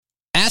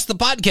Ask the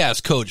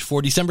Podcast Coach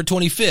for December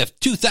 25th,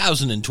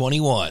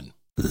 2021.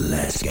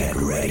 Let's get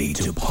ready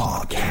to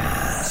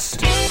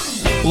podcast.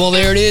 Well,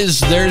 there it is.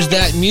 There's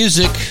that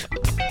music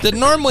that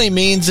normally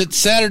means it's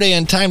Saturday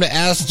and time to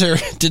ask the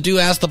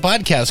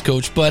Podcast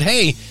Coach. But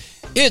hey,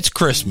 it's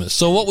Christmas.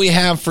 So what we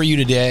have for you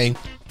today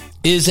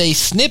is a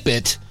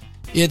snippet.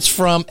 It's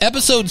from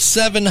episode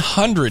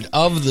 700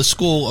 of the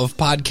School of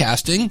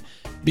Podcasting,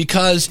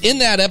 because in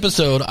that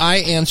episode,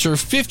 I answer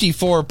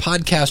 54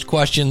 podcast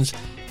questions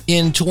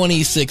in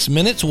 26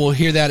 minutes. We'll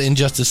hear that in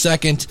just a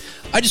second.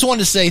 I just wanted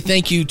to say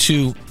thank you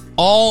to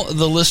all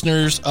the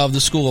listeners of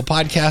the School of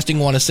Podcasting. I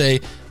want to say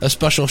a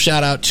special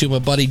shout out to my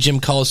buddy Jim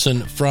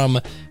Cullison from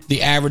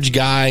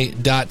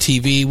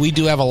theaverageguy.tv. We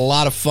do have a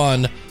lot of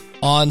fun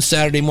on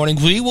Saturday morning.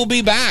 We will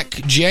be back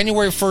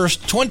January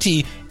 1st,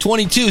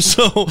 2022.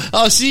 So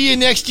I'll see you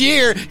next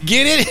year.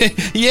 Get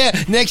it? Yeah,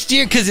 next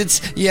year,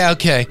 because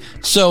okay.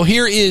 So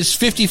here is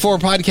 54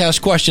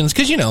 podcast questions,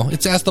 because,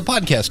 it's Ask the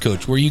Podcast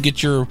Coach, where you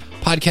get your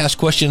podcast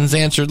questions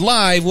answered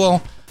live.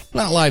 Well,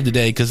 not live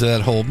today because of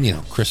that whole,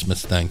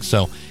 Christmas thing.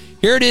 So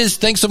here it is.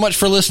 Thanks so much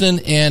for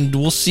listening, and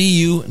we'll see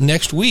you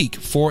next week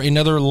for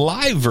another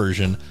live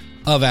version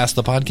of Ask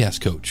the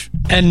Podcast Coach.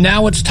 And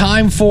now it's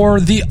time for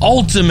the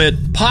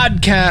ultimate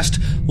podcast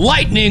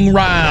lightning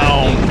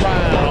round.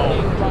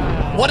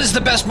 What is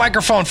the best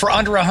microphone for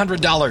under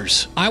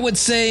 $100? I would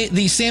say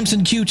the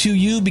Samson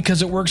Q2U,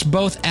 because it works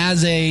both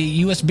as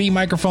a USB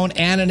microphone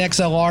and an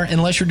XLR,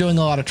 unless you're doing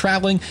a lot of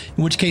traveling,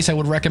 in which case I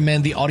would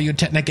recommend the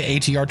Audio-Technica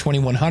ATR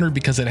 2100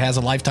 because it has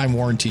a lifetime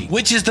warranty.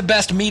 Which is the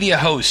best media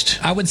host?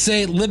 I would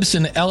say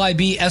Libsyn,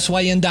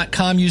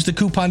 LIBSYN.com. Use the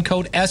coupon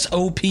code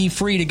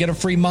SOPFREE to get a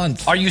free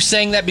month. Are you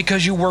saying that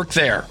because you work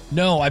there?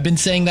 No, I've been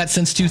saying that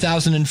since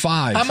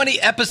 2005. How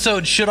many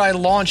episodes should I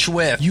launch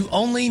with? You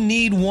only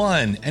need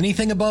one.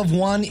 Anything above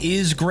one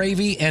is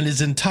gravy and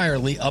is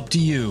entirely up to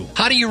you.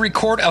 How do you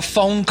record a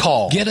phone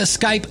call? Get a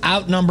Skype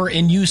out number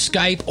and use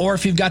Skype, or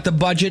if you've got the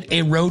budget,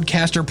 a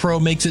Rodecaster Pro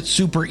makes it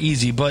super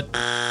easy, but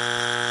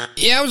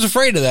yeah, I was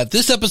afraid of that.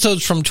 This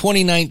episode's from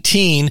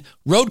 2019.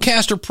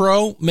 Rodecaster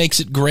Pro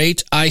makes it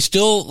great. I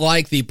still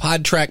like the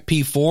PodTrack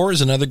P4 is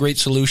another great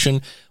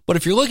solution, but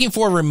if you're looking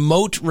for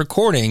remote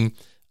recording,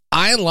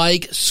 I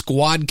like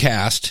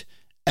Squadcast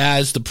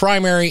as the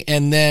primary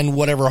and then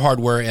whatever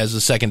hardware as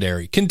the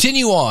secondary.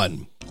 Continue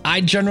on.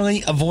 I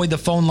generally avoid the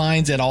phone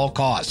lines at all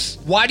costs.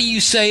 Why do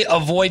you say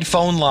avoid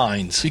phone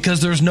lines?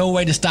 Because there's no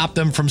way to stop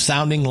them from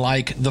sounding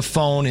like the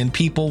phone, and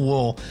people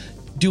will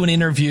do an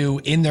interview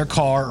in their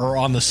car or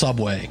on the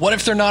subway. What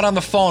if they're not on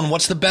the phone?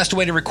 What's the best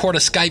way to record a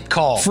Skype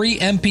call? Free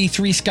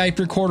MP3 Skype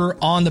recorder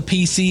on the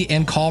PC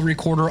and call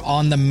recorder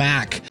on the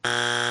Mac.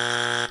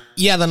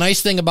 Yeah, the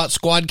nice thing about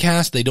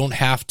Squadcast, they don't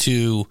have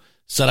to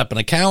set up an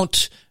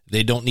account.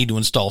 They don't need to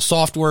install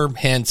software,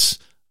 hence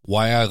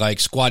why I like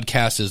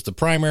Squadcast as the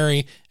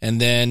primary,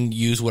 and then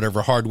use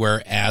whatever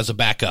hardware as a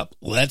backup.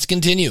 Let's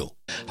continue.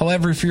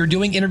 However, if you're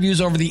doing interviews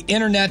over the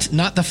internet,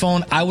 not the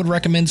phone, I would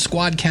recommend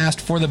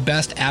Squadcast for the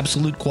best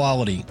absolute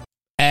quality.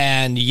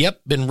 And yep,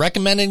 been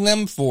recommending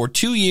them for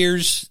 2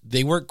 years.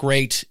 They work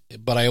great,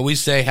 but I always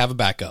say have a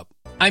backup.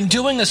 I'm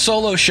doing a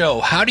solo show.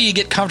 How do you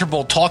get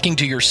comfortable talking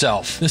to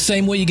yourself? The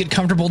same way you get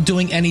comfortable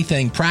doing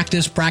anything.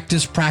 Practice,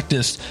 practice,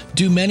 practice.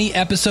 Do many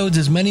episodes,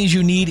 as many as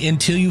you need,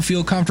 until you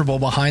feel comfortable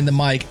behind the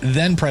mic,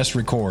 then press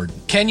record.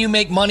 Can you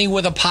make money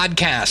with a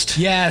podcast?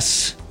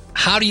 Yes.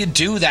 How do you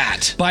do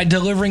that? By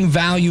delivering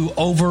value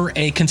over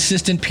a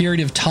consistent period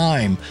of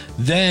time.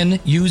 Then,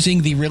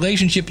 using the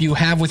relationship you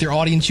have with your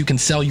audience, you can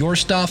sell your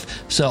stuff,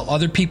 sell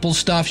other people's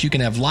stuff. You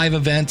can have live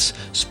events,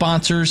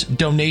 sponsors,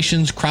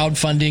 donations,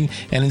 crowdfunding,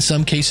 and in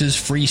some cases,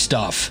 free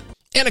stuff.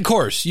 And of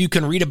course, you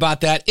can read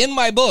about that in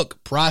my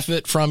book,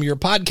 Profit From Your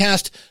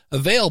Podcast,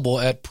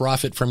 available at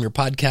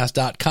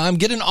profitfromyourpodcast.com.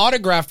 Get an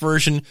autographed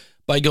version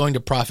by going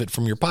to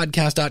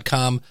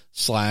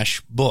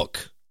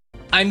profitfromyourpodcast.com/book.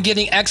 I'm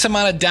getting X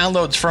amount of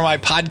downloads for my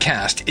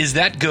podcast. Is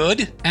that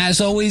good?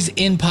 As always,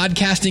 in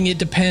podcasting, it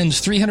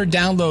depends. 300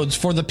 downloads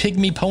for the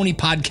Pygmy Pony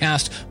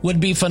podcast would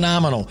be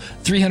phenomenal.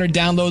 300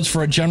 downloads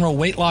for a general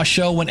weight loss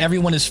show when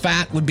everyone is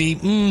fat would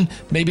be,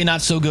 maybe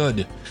not so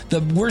good.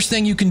 The worst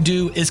thing you can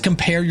do is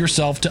compare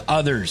yourself to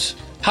others.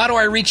 How do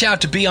I reach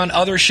out to be on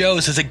other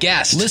shows as a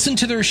guest? Listen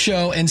to their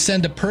show and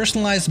send a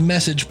personalized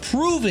message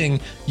proving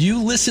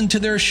you listened to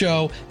their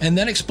show, and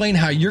then explain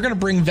how you're going to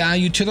bring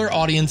value to their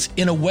audience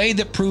in a way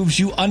that proves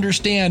you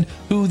understand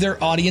who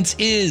their audience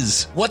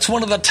is. What's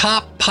one of the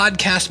top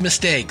podcast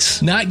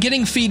mistakes? Not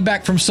getting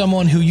feedback from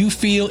someone who you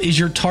feel is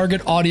your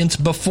target audience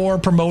before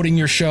promoting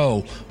your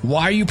show.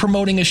 Why are you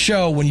promoting a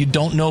show when you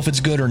don't know if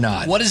it's good or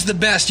not? What is the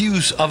best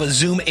use of a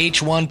Zoom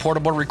H1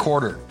 portable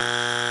recorder?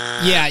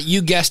 Yeah,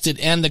 you guessed it.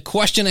 And the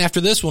question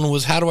after this one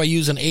was, how do I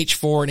use an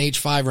H4, an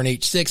H5, or an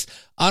H6?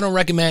 I don't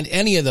recommend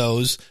any of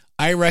those.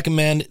 I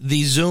recommend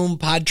the Zoom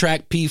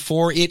PodTrack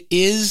P4. It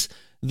is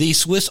the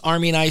Swiss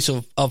Army knife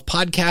of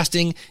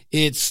podcasting.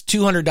 It's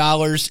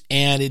 $200,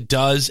 and it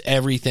does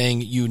everything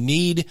you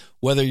need,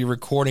 whether you're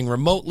recording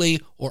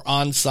remotely or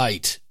on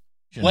site.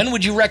 When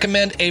would you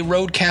recommend a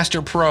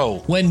Rodecaster Pro?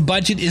 When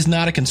budget is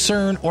not a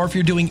concern, or if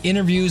you're doing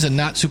interviews and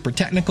not super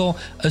technical,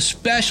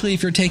 especially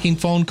if you're taking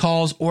phone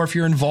calls or if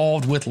you're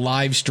involved with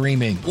live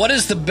streaming. What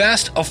is the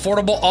best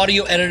affordable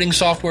audio editing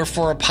software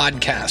for a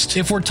podcast?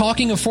 If we're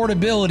talking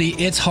affordability,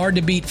 it's hard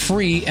to beat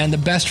free, and the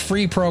best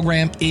free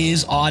program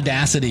is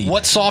Audacity.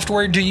 What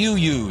software do you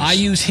use? I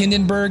use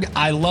Hindenburg.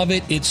 I love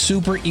it. It's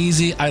super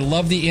easy. I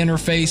love the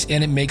interface,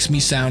 and it makes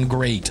me sound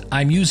great.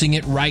 I'm using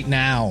it right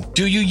now.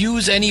 Do you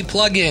use any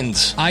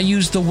plugins? I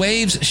use the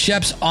Waves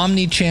Sheps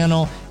Omni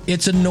channel.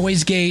 It's a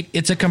noise gate,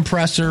 it's a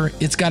compressor,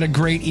 it's got a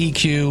great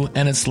EQ,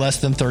 and it's less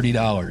than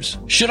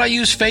 $30. Should I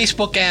use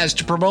Facebook ads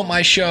to promote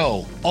my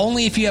show?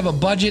 Only if you have a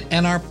budget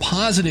and are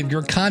positive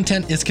your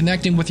content is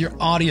connecting with your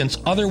audience.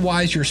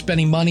 Otherwise, you're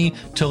spending money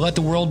to let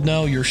the world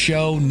know your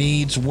show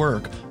needs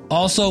work.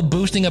 Also,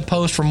 boosting a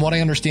post, from what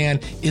I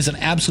understand, is an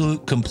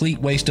absolute complete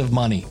waste of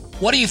money.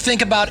 What do you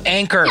think about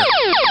Anchor?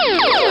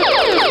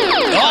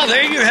 Oh,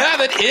 there you have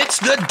it. It's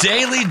the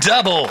Daily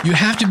Double. You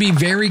have to be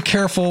very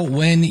careful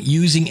when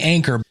using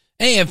Anchor.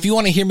 Hey, if you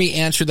want to hear me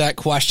answer that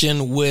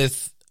question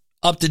with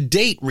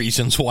up-to-date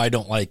reasons why I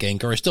don't like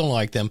Anchor, I still don't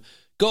like them,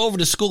 go over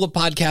to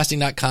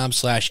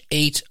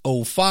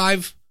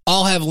schoolofpodcasting.com/805.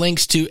 I'll have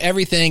links to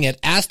everything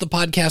at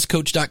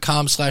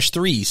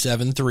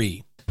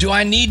askthepodcastcoach.com/373. Do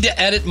I need to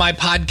edit my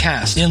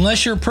podcast?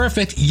 Unless you're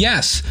perfect,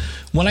 yes.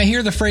 When I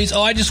hear the phrase,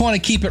 I just want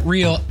to keep it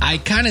real, I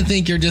kind of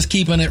think you're just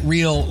keeping it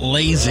real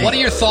lazy. What are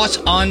your thoughts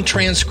on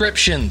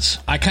transcriptions?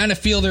 I kind of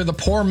feel they're the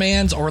poor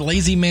man's or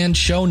lazy man's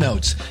show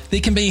notes.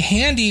 They can be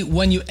handy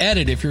when you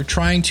edit if you're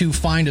trying to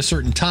find a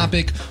certain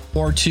topic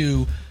or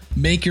to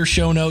make your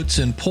show notes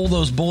and pull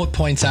those bullet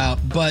points out,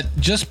 but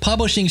just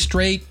publishing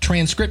straight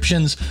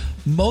transcriptions,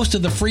 most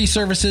of the free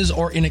services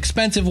or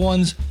inexpensive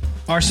ones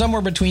are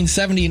somewhere between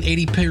 70 and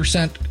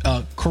 80%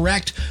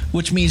 correct,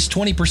 which means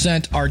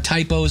 20% are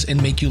typos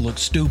and make you look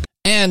stupid.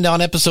 And on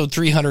episode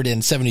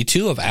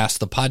 372 of Ask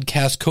the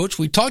Podcast Coach,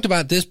 we talked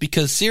about this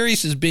because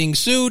Sirius is being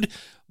sued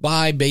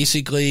by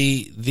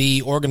basically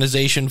the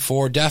organization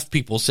for deaf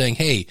people, saying,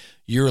 hey,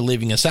 you're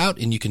leaving us out,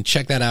 and you can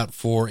check that out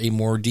for a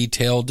more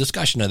detailed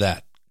discussion of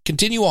that.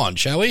 Continue on,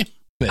 shall we?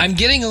 I'm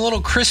getting a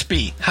little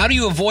crispy. How do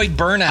you avoid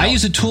burnout? I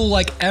use a tool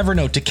like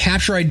Evernote to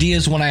capture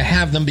ideas when I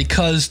have them,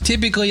 because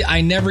typically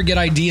I never get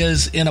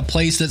ideas in a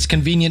place that's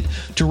convenient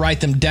to write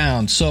them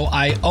down. So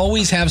I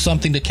always have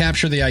something to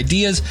capture the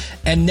ideas,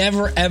 and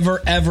never,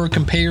 ever, ever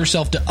compare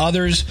yourself to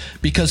others,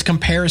 because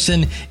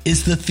comparison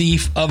is the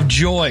thief of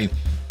joy.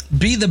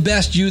 Be the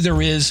best you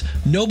there is.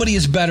 Nobody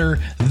is better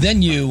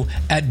than you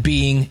at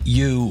being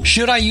you.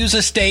 Should I use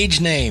a stage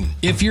name?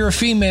 If you're a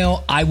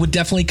female, I would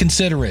definitely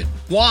consider it.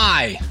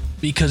 Why?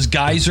 Because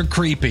guys are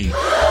creepy.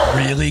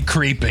 Really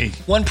creepy.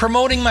 When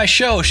promoting my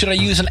show, should I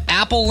use an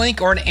Apple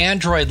link or an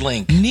Android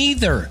link?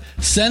 Neither.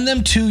 Send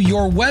them to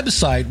your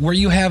website where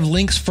you have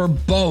links for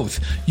both.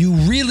 You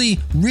really,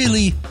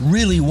 really,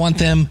 really want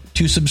them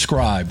to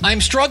subscribe.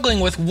 I'm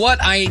struggling with what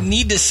I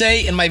need to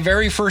say in my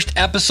very first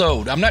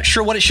episode. I'm not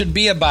sure what it should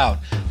be about.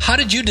 How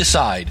did you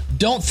decide?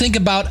 Don't think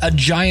about a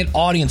giant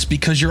audience,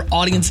 because your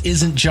audience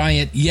isn't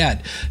giant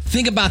yet.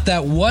 Think about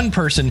that one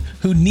person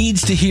who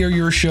needs to hear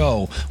your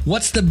show.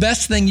 What's the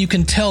best thing you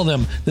can tell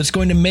them that's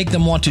going to make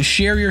them want to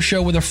share your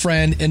show with a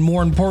friend, and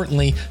more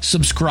importantly,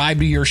 subscribe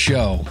to your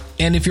show?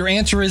 And if your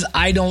answer is,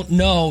 I don't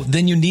know,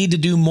 then you need to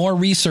do more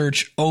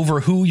research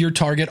over who your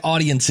target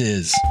audience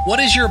is. What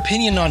is your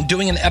opinion on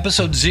doing an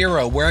episode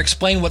 0 where I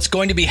explain what's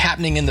going to be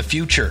happening in the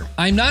future?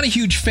 I'm not a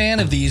huge fan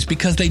of these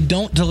because they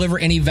don't deliver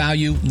any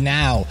value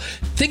now.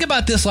 Think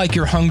about this like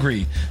you're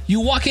hungry. You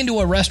walk into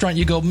a restaurant,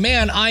 you go,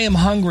 man, I am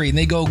hungry. And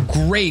they go,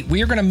 great,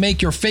 we are going to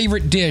make your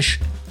favorite dish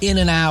in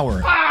an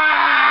hour.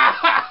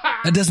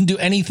 That doesn't do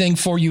anything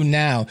for you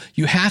now.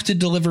 You have to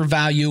deliver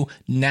value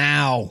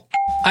now.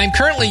 I'm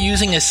currently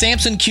using a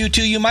Samson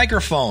Q2U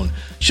microphone.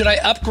 Should I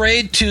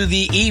upgrade to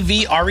the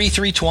EV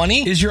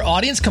RE320? Is your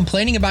audience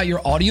complaining about your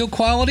audio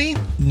quality?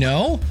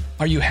 No.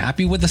 Are you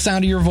happy with the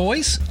sound of your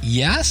voice?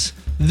 Yes.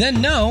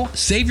 Then no.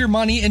 Save your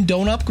money and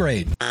don't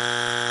upgrade.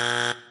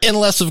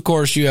 Unless, of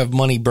course, you have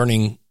money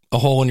burning a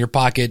hole in your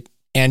pocket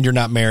and you're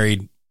not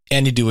married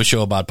and you do a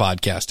show about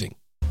podcasting.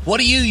 What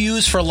do you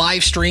use for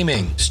live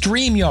streaming?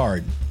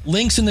 StreamYard.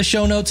 Links in the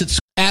show notes at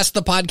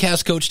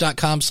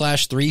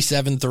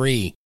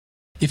askthepodcastcoach.com/373.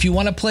 If you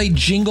want to play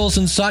jingles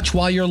and such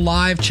while you're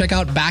live, check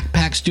out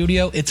Backpack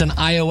Studio. It's an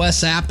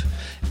iOS app.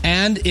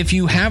 And if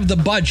you have the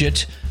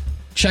budget,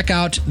 check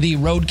out the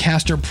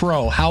Rodecaster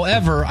Pro.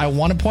 However, I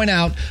want to point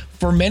out,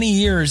 for many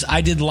years,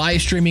 I did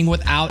live streaming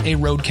without a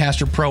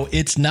Rodecaster Pro.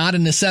 It's not a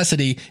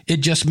necessity. It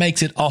just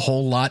makes it a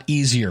whole lot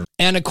easier.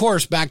 And of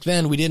course, back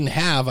then, we didn't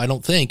have, I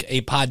don't think,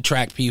 a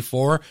PodTrack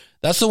P4.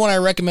 That's the one I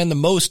recommend the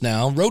most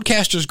now.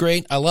 Rodecaster's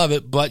great. I love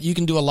it. But you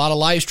can do a lot of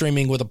live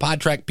streaming with a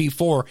PodTrack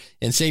P4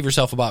 and save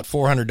yourself about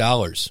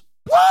 $400.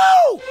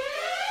 Woo!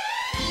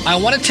 I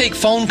want to take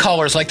phone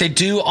callers like they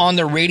do on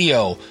the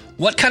radio.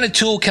 What kind of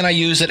tool can I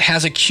use that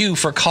has a queue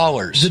for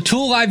callers? The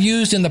tool I've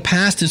used in the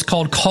past is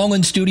called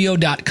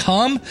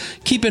callinstudio.com.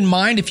 Keep in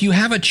mind, if you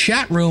have a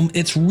chat room,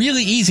 it's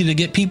really easy to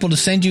get people to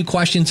send you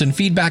questions and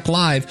feedback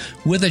live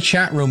with a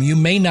chat room. You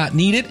may not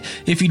need it.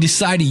 If you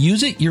decide to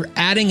use it, you're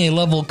adding a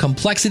level of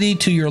complexity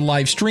to your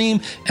live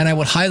stream, and I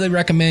would highly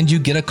recommend you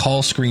get a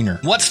call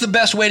screener. What's the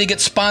best way to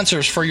get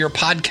sponsors for your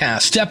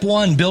podcast? Step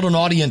 1, build an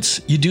audience.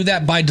 You do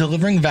that by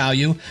delivering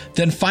value,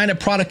 then find a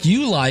product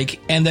you like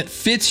and that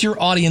fits your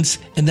audience,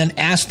 and then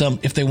ask them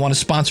if they want to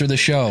sponsor the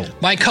show.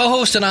 My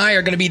co-host and I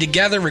are going to be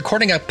together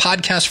recording a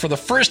podcast for the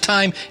first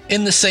time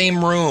in the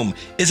same room.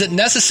 Is it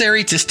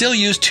necessary to still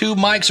use 2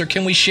 mics, or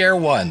can we share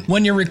one?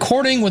 When you're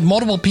recording with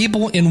multiple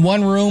people in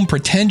one room,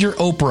 pretend you're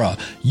Oprah.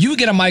 You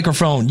get a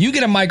microphone, you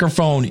get a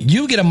microphone,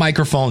 you get a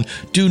microphone.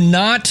 Do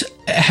not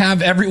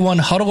have everyone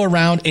huddle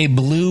around a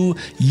blue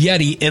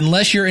Yeti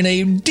unless you're in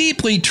a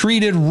deeply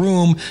treated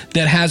room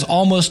that has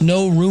almost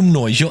no room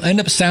noise. You'll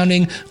end up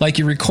sounding like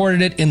you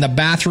recorded it in the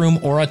bathroom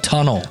or a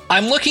tunnel.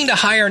 I'm looking to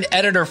hire an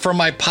editor for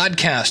my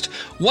podcast.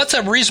 What's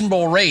a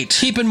reasonable rate?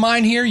 Keep in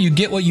mind here, you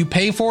get what you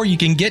pay for. You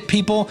can get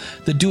people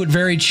that do it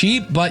very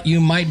cheap, but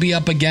you might be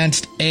up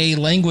against a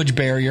language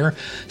barrier.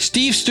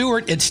 Steve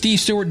Stewart at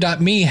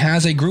stevestewart.me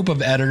has a group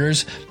of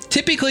editors.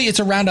 Typically, it's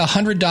around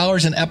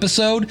 $100 an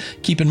episode.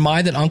 Keep in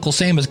mind that Uncle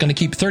Sam is going to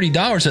keep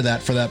 $30 of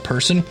that for that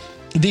person.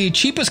 The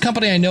cheapest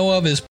company I know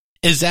of is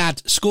at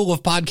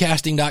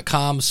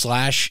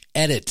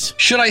schoolofpodcasting.com/edit.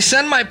 Should I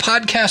send my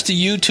podcast to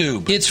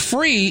YouTube? It's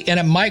free and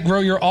it might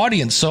grow your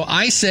audience, so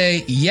I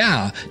say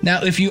yeah.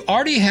 Now, if you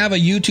already have a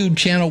YouTube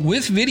channel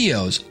with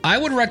videos, I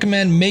would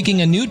recommend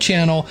making a new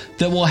channel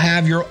that will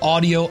have your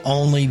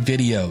audio-only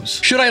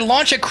videos. Should I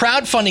launch a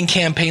crowdfunding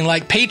campaign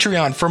like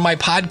Patreon for my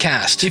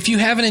podcast? If you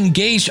have an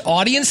engaged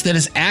audience that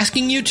is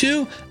asking you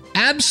to,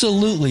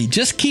 absolutely.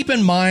 Just keep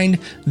in mind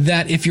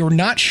that if you're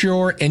not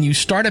sure and you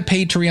start a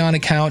Patreon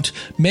account,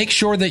 make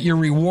sure that your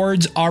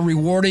rewards are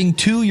rewarding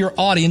to your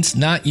audience,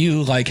 not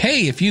you. Like,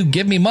 hey, if you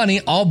give me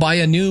money, I'll buy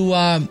a new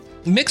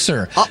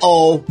mixer.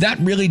 That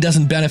really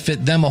doesn't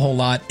benefit them a whole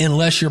lot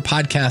unless your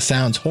podcast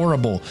sounds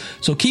horrible.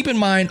 So keep in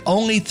mind,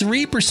 only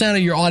 3%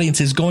 of your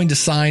audience is going to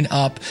sign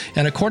up.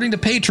 And according to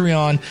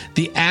Patreon,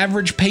 the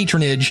average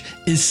patronage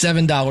is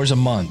 $7 a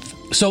month.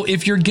 So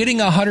if you're getting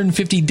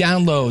 150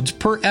 downloads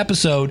per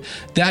episode,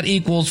 that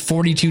equals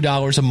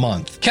 $42 a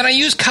month. Can I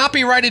use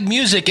copyrighted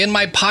music in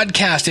my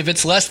podcast if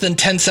it's less than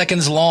 10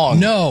 seconds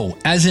long? No,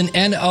 as in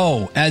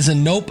N-O, as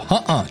in nope,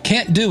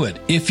 can't do it.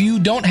 If you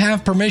don't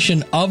have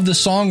permission of the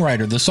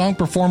songwriter, the song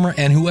performer,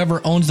 and whoever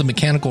owns the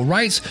mechanical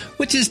rights,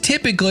 which is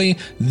typically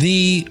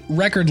the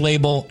record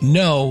label,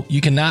 no,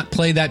 you cannot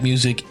play that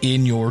music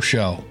in your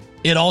show.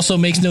 It also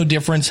makes no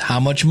difference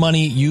how much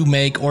money you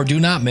make or do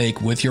not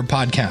make with your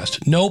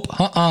podcast. Nope,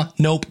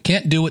 nope,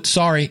 can't do it,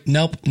 sorry,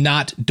 nope,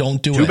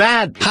 don't do it. Too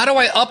bad. How do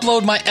I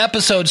upload my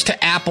episodes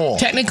to Apple?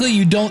 Technically,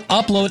 you don't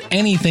upload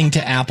anything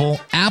to Apple.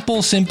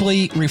 Apple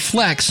simply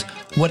reflects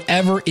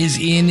whatever is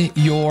in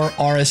your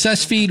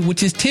RSS feed,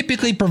 which is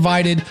typically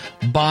provided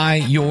by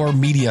your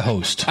media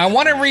host. I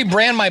want to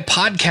rebrand my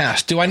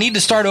podcast. Do I need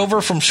to start over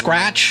from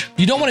scratch?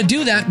 You don't want to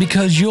do that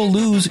because you'll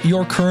lose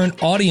your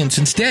current audience.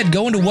 Instead,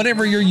 go into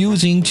whatever you're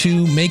using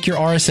to make your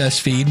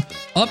RSS feed,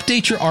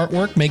 update your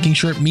artwork, making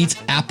sure it meets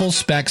Apple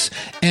specs,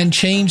 and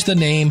change the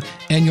name,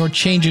 and your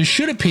changes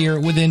should appear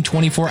within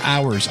 24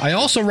 hours. I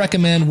also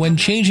recommend when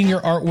changing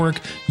your artwork,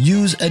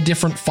 use a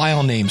different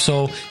file name.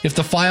 So if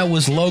the file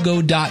was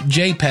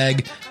logo.jpg,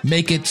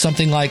 make it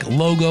something like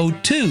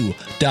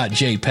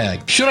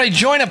logo2.jpg. Should I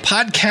join a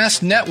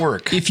podcast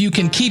network? If you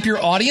can keep your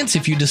audience,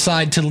 if you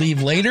decide to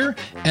leave later,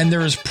 and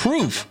there is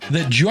proof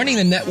that joining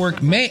the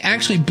network may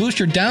actually boost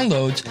your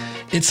downloads,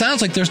 it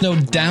sounds like there's no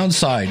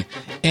downside.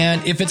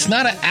 And if it's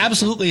not an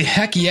absolutely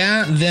heck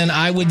yeah, then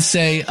I would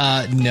say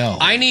no.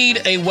 I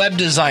need a web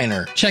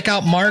designer. Check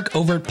out Mark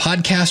over at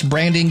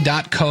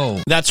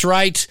podcastbranding.co. That's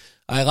right.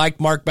 I liked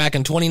Mark back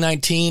in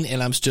 2019,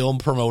 and I'm still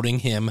promoting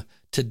him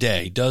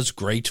today. Does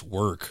great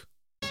work.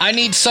 I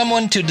need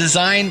someone to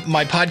design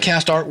my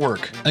podcast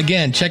artwork.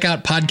 Again, check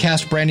out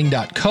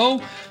podcastbranding.co.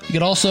 You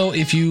can also,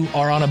 if you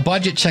are on a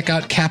budget, check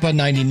out Kappa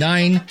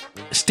 99.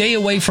 Stay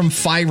away from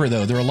Fiverr,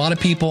 though. There are a lot of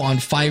people on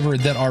Fiverr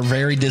that are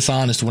very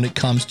dishonest when it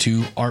comes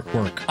to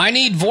artwork. I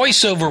need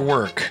voiceover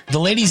work. The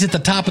ladies at the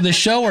top of the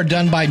show are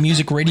done by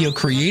Music Radio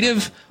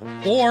Creative,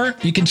 or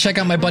you can check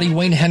out my buddy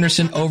Wayne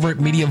Henderson over at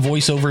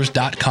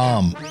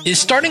MediaVoiceovers.com. Is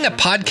starting a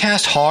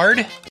podcast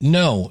hard?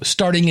 No,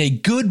 starting a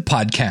good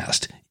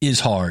podcast is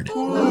hard.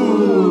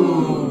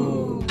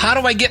 How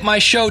do I get my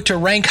show to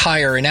rank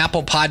higher in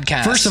Apple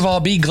Podcasts? First of all,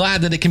 be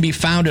glad that it can be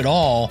found at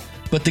all.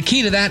 But the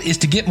key to that is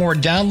to get more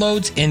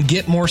downloads and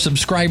get more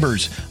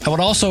subscribers. I would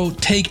also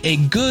take a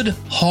good,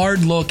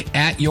 hard look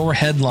at your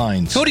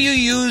headlines. Who do you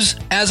use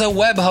as a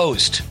web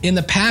host? In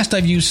the past,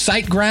 I've used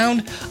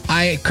SiteGround.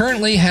 I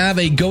currently have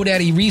a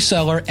GoDaddy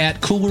reseller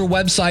at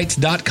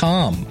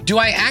coolerwebsites.com. Do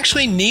I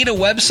actually need a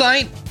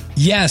website?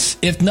 Yes,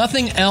 if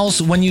nothing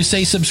else, when you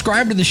say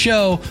subscribe to the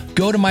show,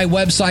 go to my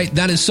website.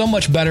 That is so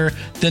much better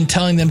than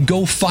telling them,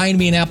 go find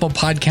me in Apple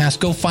Podcasts,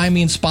 go find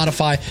me in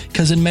Spotify,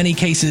 because in many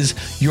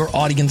cases, your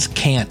audience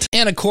can't.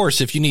 And of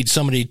course, if you need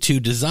somebody to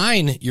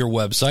design your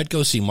website,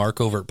 go see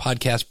Mark over at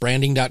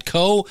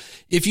podcastbranding.co.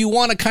 If you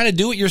want to kind of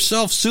do it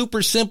yourself,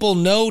 super simple,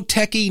 no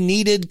techie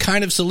needed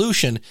kind of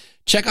solution,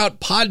 check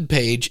out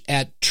Podpage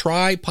at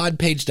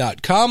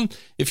trypodpage.com.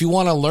 If you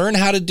want to learn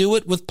how to do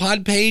it with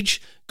Podpage,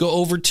 go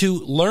over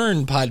to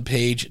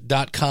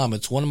learnpodpage.com.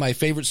 It's one of my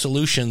favorite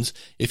solutions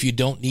if you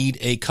don't need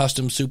a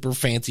custom super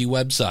fancy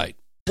website.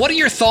 What are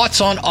your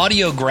thoughts on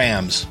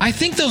audiograms? I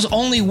think those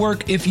only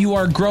work if you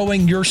are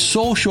growing your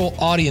social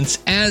audience,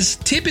 as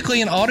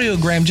typically an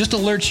audiogram just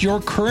alerts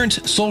your current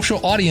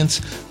social audience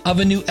of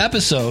a new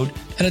episode,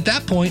 and at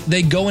that point,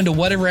 they go into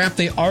whatever app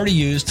they already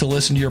use to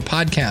listen to your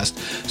podcast.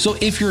 So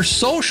if your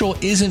social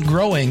isn't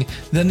growing,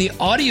 then the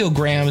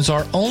audiograms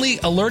are only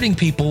alerting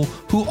people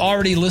who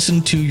already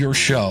listen to your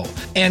show.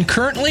 And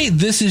currently,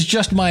 this is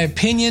just my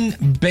opinion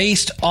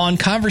based on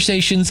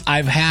conversations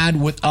I've had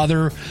with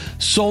other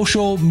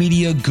social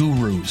media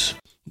gurus.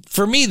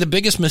 For me, the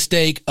biggest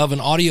mistake of an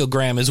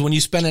audiogram is when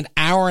you spend an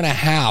hour and a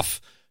half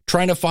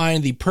trying to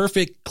find the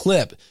perfect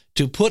clip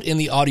to put in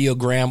the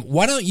audiogram.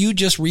 Why don't you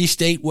just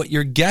restate what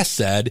your guest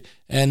said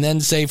and then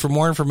say, for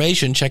more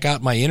information, check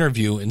out my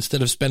interview,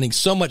 instead of spending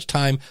so much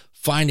time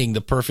finding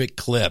the perfect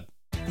clip?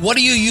 What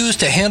do you use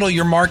to handle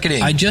your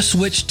marketing? I just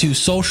switched to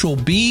Social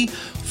Bee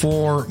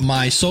for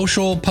my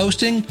social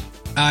posting.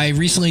 I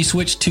recently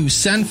switched to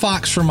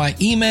SendFox for my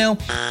email.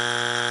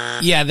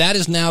 Yeah, that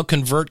is now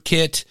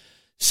ConvertKit.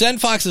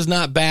 SendFox is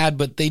not bad,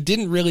 but they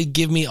didn't really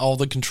give me all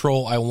the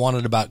control I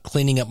wanted about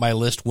cleaning up my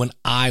list when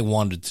I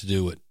wanted to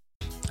do it.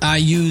 I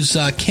use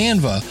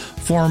Canva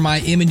for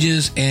my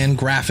images and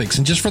graphics.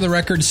 And just for the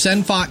record,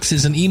 SendFox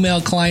is an email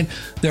client.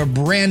 They're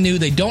brand new.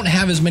 They don't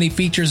have as many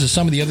features as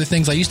some of the other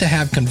things. I used to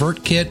have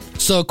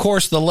ConvertKit. So, of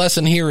course, the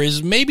lesson here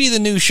is maybe the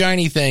new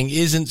shiny thing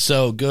isn't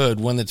so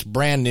good when it's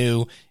brand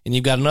new and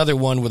you've got another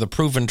one with a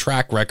proven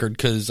track record,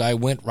 because I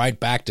went right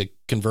back to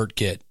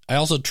ConvertKit. I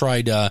also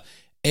tried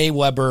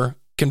Aweber.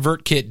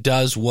 ConvertKit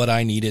does what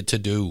I need it to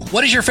do.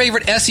 What is your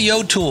favorite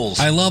SEO tools?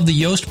 I love the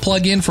Yoast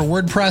plugin for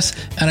WordPress,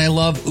 and I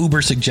love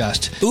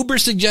Ubersuggest.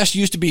 Ubersuggest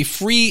used to be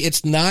free.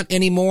 It's not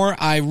anymore.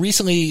 I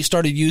recently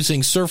started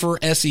using Surfer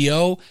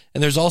SEO,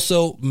 and there's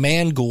also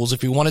Mangools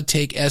if you want to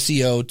take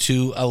SEO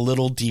to a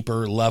little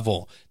deeper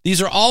level.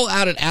 These are all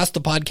out at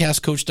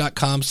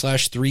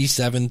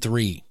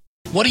askthepodcastcoach.com/373.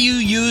 What do you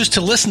use to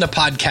listen to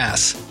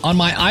podcasts? On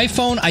my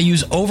iPhone, I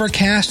use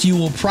Overcast. You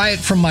will pry it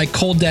from my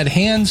cold dead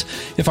hands.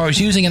 If I was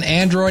using an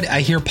Android,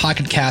 I hear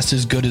Pocket Cast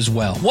is good as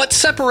well. What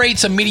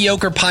separates a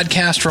mediocre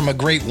podcast from a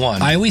great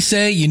one? I always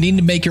say you need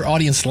to make your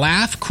audience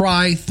laugh,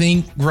 cry,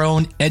 think,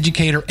 groan,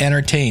 educate, or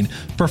entertain.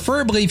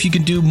 Preferably, if you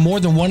can do more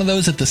than one of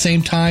those at the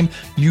same time,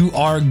 you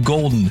are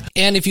golden.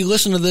 And if you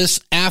listen to this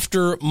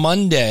after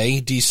Monday,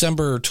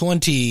 December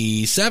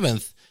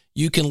 27th,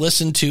 you can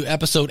listen to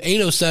episode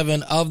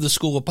 807 of the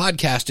School of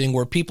Podcasting,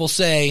 where people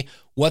say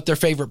what their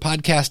favorite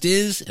podcast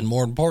is, and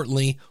more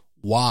importantly,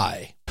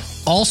 why.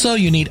 Also,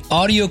 you need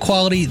audio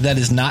quality that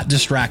is not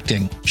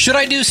distracting. Should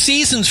I do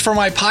seasons for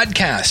my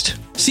podcast?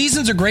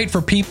 Seasons are great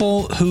for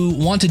people who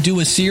want to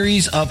do a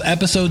series of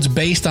episodes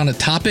based on a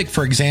topic.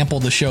 For example,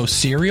 the show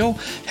Serial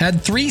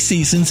had 3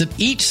 seasons, and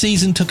each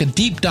season took a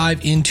deep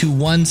dive into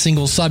one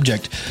single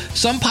subject.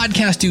 Some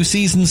podcasts do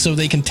seasons so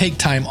they can take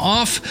time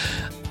off.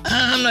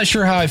 I'm not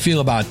sure how I feel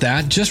about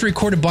that. Just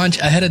record a bunch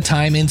ahead of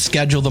time and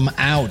schedule them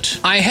out.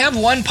 I have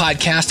one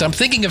podcast. I'm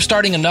thinking of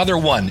starting another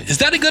one. Is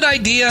that a good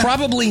idea?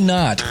 Probably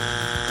not.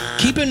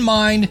 Keep in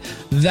mind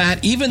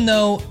that even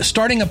though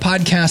starting a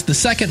podcast, the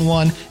second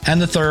one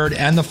and the third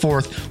and the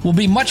fourth will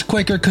be much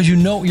quicker because you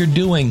know what you're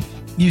doing,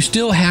 you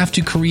still have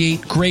to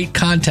create great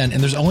content,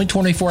 and there's only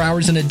 24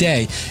 hours in a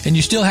day, and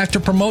you still have to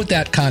promote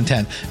that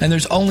content, and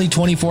there's only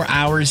 24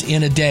 hours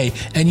in a day,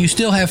 and you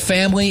still have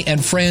family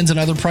and friends and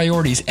other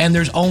priorities, and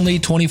there's only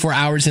 24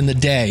 hours in the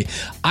day.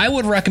 I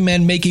would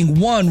recommend making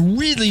one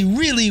really,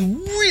 really,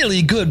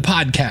 really good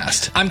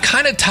podcast. I'm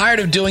kind of tired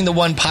of doing the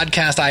one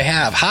podcast I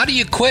have. How do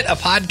you quit a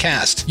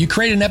podcast? You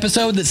create an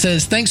episode that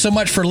says, thanks so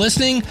much for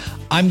listening.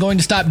 I'm going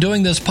to stop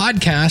doing this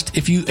podcast.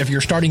 If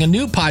you're starting a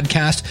new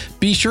podcast,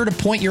 be sure to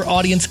point your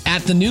audience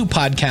at the new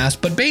podcast,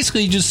 but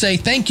basically just say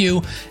thank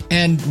you,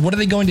 and what are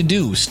they going to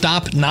do?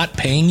 Stop not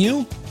paying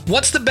you?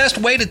 What's the best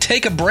way to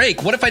take a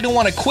break? What if I don't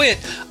want to quit?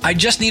 I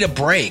just need a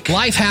break.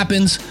 Life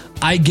happens.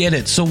 I get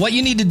it. So what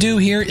you need to do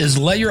here is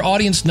let your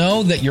audience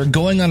know that you're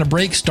going on a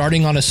break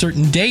starting on a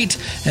certain date,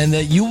 and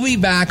that you'll be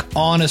back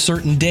on a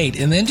certain date.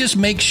 And then just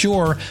make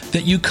sure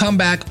that you come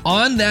back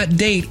on that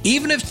date,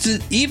 even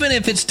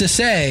if it's to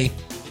say,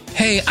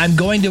 hey, I'm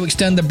going to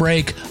extend the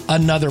break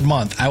another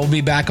month. I will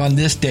be back on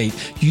this date.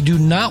 You do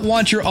not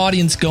want your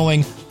audience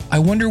going, I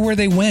wonder where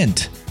they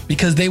went,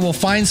 because they will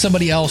find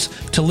somebody else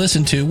to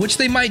listen to, which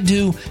they might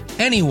do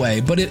anyway.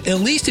 But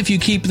at least if you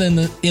keep them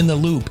in the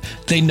loop,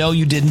 they know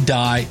you didn't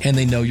die and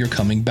they know you're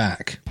coming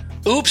back.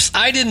 Oops,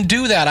 I didn't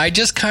do that. I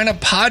just kind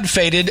of pod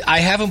faded. I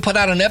haven't put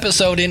out an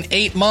episode in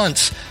 8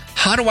 months.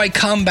 How do I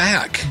come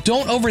back?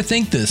 Don't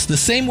overthink this. The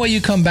same way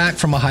you come back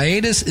from a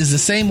hiatus is the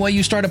same way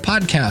you start a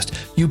podcast.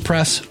 You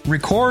press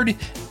record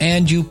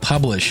and you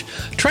publish.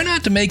 Try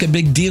not to make a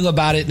big deal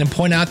about it and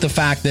point out the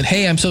fact that,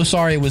 hey, I'm so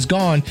sorry it was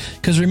gone.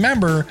 Because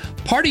remember,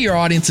 part of your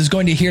audience is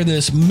going to hear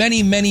this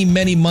many, many,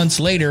 many months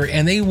later,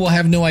 and they will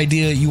have no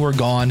idea you were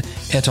gone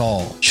at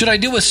all. Should I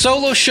do a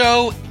solo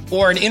show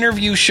or an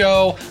interview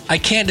show? I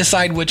can't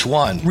decide which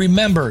one.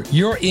 Remember,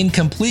 you're in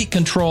complete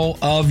control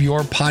of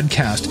your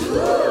podcast.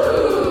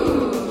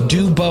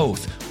 Do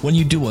both. When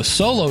you do a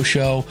solo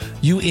show,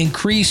 you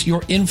increase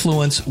your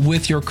influence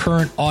with your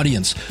current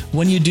audience.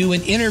 When you do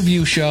an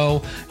interview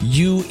show,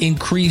 you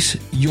increase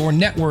your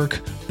network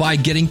by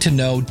getting to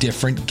know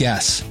different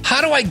guests.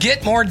 How do I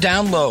get more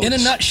downloads? In a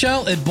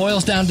nutshell, it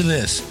boils down to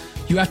this.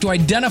 You have to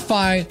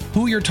identify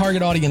who your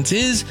target audience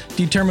is,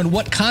 determine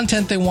what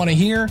content they want to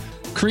hear,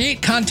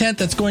 create content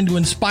that's going to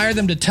inspire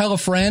them to tell a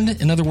friend.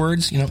 In other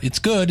words, it's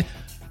good.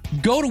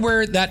 Go to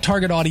where that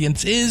target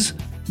audience is,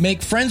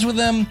 make friends with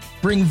them,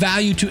 bring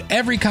value to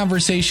every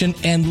conversation,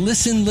 and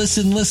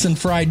listen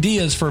for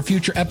ideas for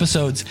future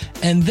episodes.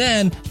 And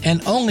then,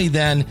 and only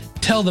then,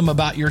 tell them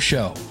about your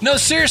show. No,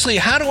 seriously,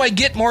 how do I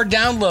get more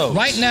downloads?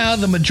 Right now,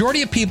 the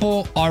majority of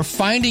people are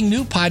finding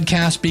new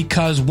podcasts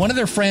because one of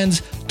their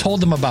friends told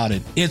them about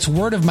it. It's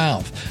word of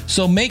mouth.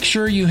 So make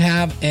sure you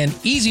have an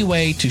easy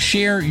way to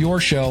share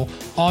your show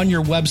on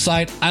your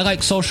website. I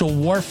like Social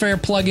Warfare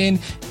plugin.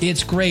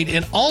 It's great.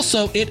 And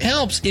also, it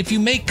helps if you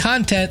make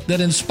content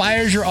that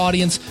inspires your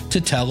audience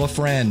to tell a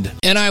friend.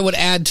 And I would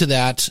add to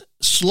that,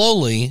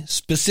 slowly,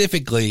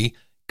 specifically,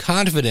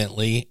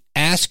 confidently,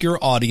 ask your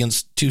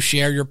audience to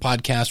share your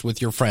podcast with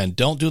your friend.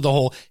 Don't do the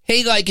whole,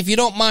 hey, if you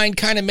don't mind,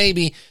 kind of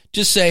maybe,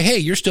 just say, hey,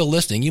 you're still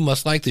listening. You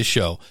must like this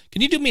show.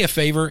 Can you do me a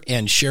favor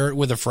and share it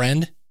with a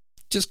friend?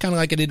 Just kind of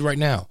like I did right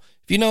now.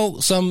 If you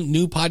know some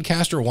new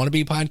podcaster or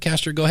wannabe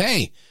podcaster, go,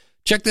 hey,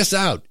 check this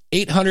out.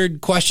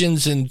 800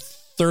 questions in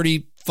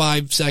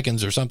 35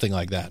 seconds or something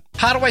like that.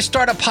 How do I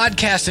start a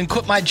podcast and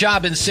quit my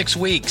job in 6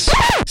 weeks?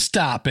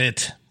 Stop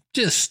it.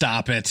 Just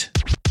stop it.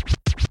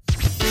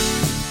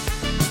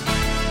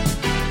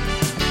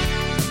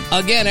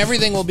 Again,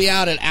 everything will be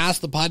out at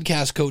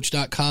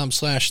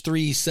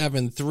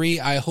askthepodcastcoach.com/373.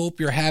 I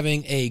hope you're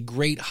having a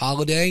great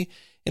holiday.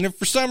 And if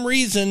for some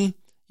reason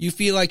you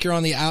feel like you're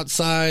on the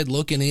outside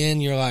looking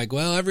in, you're like,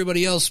 well,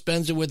 everybody else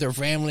spends it with their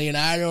family and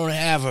I don't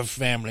have a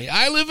family.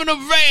 I live in a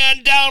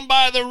van down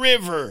by the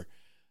river.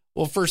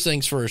 Well, first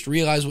things first,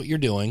 realize what you're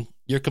doing.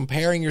 You're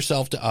comparing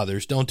yourself to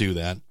others. Don't do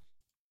that.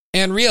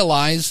 And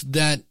realize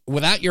that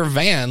without your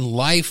van,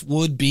 life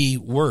would be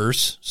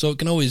worse. So it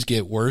can always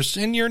get worse.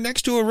 And you're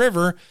next to a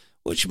river,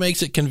 which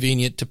makes it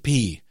convenient to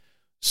pee.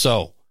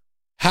 So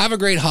have a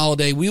great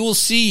holiday. We will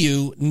see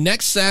you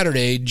next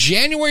Saturday,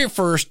 January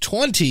 1st,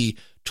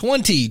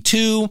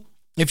 2022.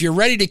 If you're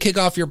ready to kick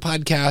off your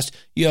podcast,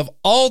 you have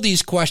all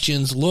these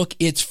questions. Look,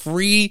 it's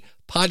free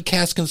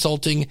podcast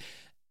consulting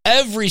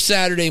every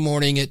Saturday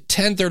morning at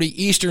 10:30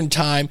 Eastern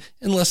time,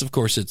 unless, of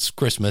course, it's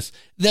Christmas.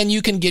 Then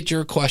you can get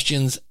your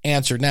questions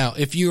answered. Now,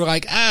 if you're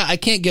like, I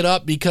can't get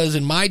up because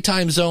in my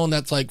time zone,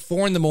 that's like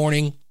 4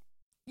 a.m,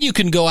 you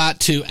can go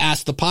out to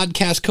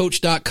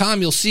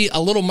askthepodcastcoach.com. You'll see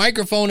a little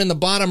microphone in the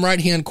bottom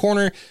right-hand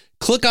corner.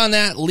 Click on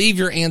that, leave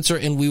your answer,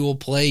 and we will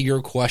play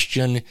your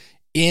question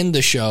in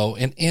the show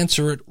and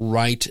answer it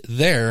right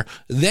there.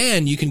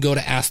 Then you can go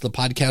to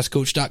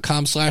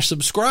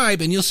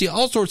askthepodcastcoach.com/subscribe, and you'll see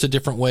all sorts of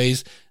different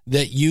ways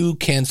that you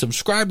can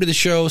subscribe to the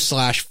show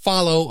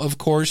 /follow, of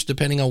course,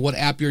 depending on what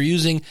app you're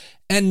using,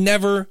 and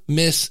never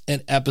miss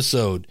an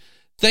episode.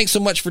 Thanks so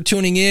much for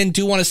tuning in.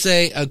 Do want to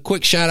say a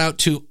quick shout out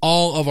to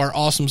all of our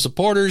awesome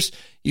supporters.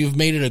 You've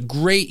made it a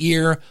great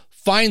year.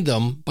 Find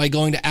them by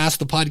going to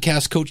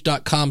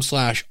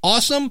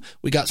askthepodcastcoach.com/awesome.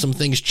 We got some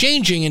things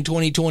changing in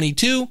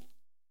 2022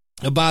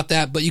 about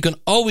that, but you can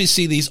always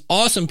see these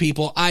awesome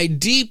people. I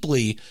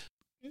deeply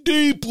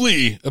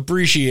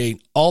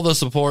appreciate all the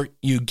support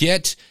you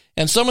get.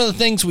 And some of the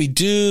things we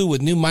do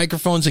with new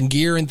microphones and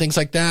gear and things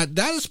like that,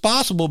 that is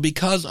possible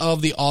because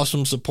of the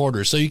awesome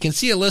supporters. So you can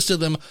see a list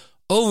of them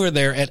over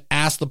there at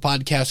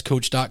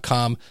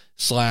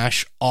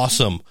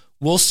askthepodcastcoach.com/awesome.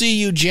 We'll see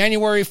you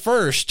January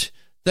 1st.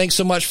 Thanks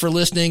so much for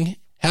listening.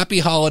 Happy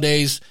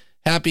holidays.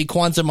 Happy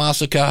Kwanzaa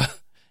Masaka.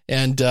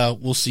 And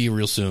we'll see you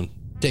real soon.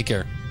 Take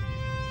care.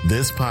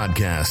 This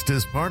podcast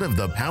is part of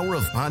the Power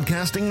of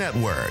Podcasting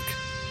Network.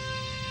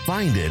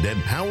 Find it at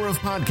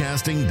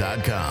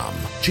powerofpodcasting.com.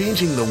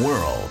 Changing the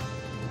world,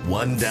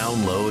 one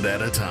download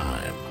at a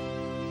time.